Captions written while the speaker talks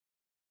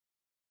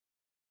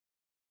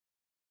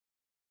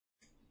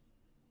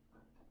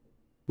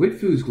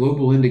WitFoo's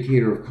Global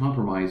Indicator of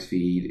Compromise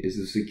feed is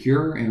a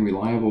secure and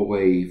reliable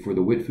way for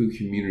the WitFoo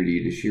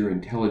community to share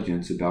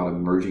intelligence about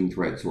emerging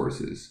threat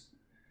sources.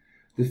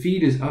 The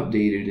feed is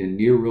updated in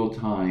near real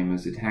time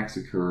as attacks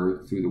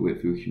occur through the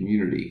WitFoo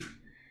community.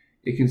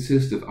 It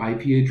consists of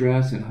IP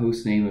address and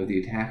host name of the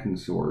attacking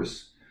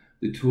source,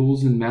 the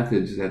tools and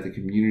methods that the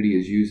community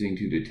is using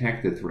to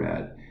detect the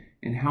threat,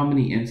 and how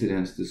many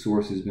incidents the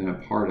source has been a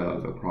part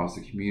of across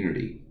the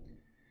community.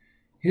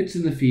 Hits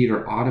in the feed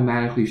are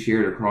automatically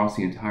shared across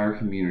the entire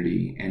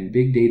community, and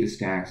big data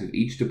stacks of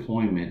each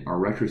deployment are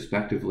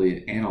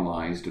retrospectively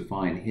analyzed to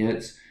find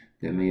hits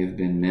that may have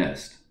been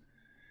missed.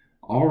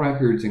 All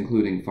records,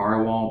 including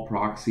firewall,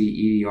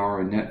 proxy,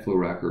 EDR, and NetFlow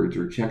records,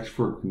 are checked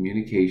for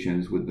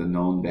communications with the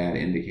known bad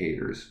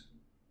indicators.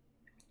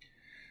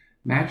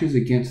 Matches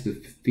against the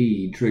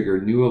feed trigger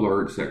new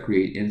alerts that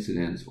create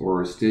incidents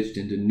or are stitched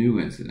into new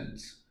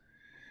incidents.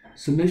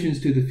 Submissions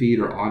to the feed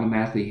are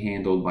automatically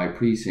handled by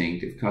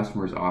precinct if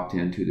customers opt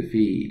in to the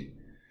feed.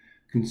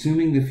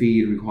 Consuming the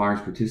feed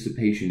requires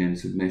participation in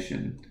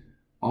submission.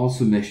 All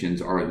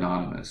submissions are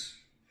anonymous.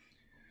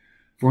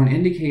 For an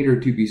indicator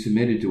to be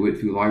submitted to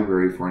WitFoo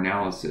Library for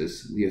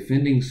analysis, the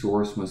offending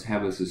source must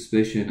have a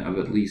suspicion of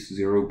at least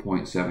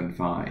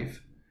 0.75.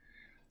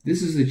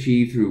 This is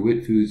achieved through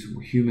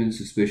WitFoo's human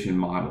suspicion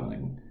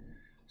modeling.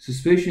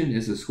 Suspicion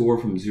is a score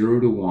from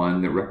 0 to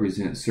 1 that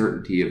represents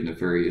certainty of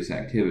nefarious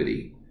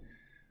activity.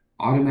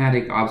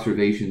 Automatic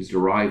observations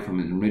derived from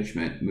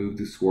enrichment move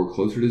the score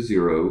closer to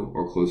 0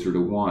 or closer to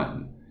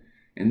 1.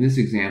 In this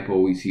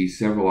example, we see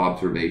several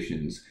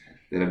observations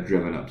that have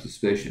driven up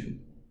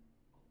suspicion.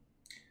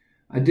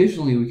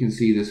 Additionally, we can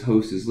see this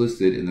host is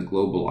listed in the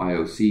global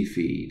IOC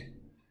feed.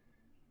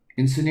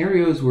 In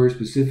scenarios where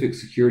specific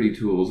security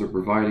tools are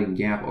providing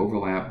gap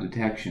overlap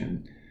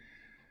detection,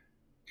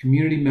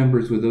 community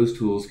members with those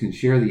tools can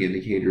share the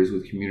indicators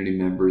with community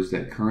members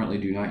that currently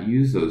do not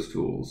use those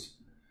tools.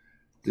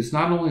 This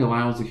not only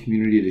allows the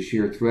community to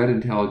share threat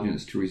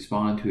intelligence to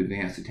respond to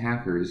advanced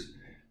attackers,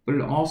 but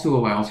it also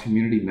allows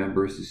community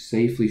members to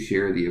safely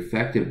share the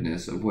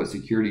effectiveness of what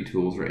security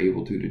tools are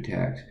able to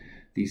detect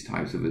these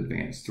types of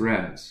advanced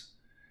threats.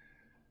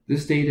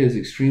 This data is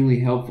extremely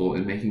helpful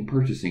in making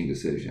purchasing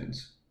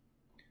decisions.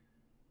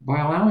 By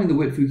allowing the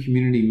WitFoo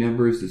community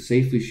members to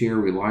safely share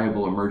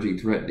reliable emerging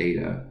threat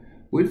data,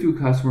 WitFoo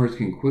customers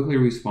can quickly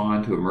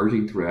respond to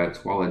emerging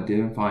threats while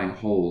identifying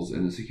holes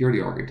in the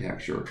security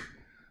architecture.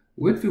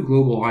 WitFoo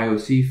Global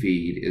IOC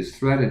feed is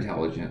threat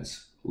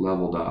intelligence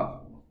leveled up.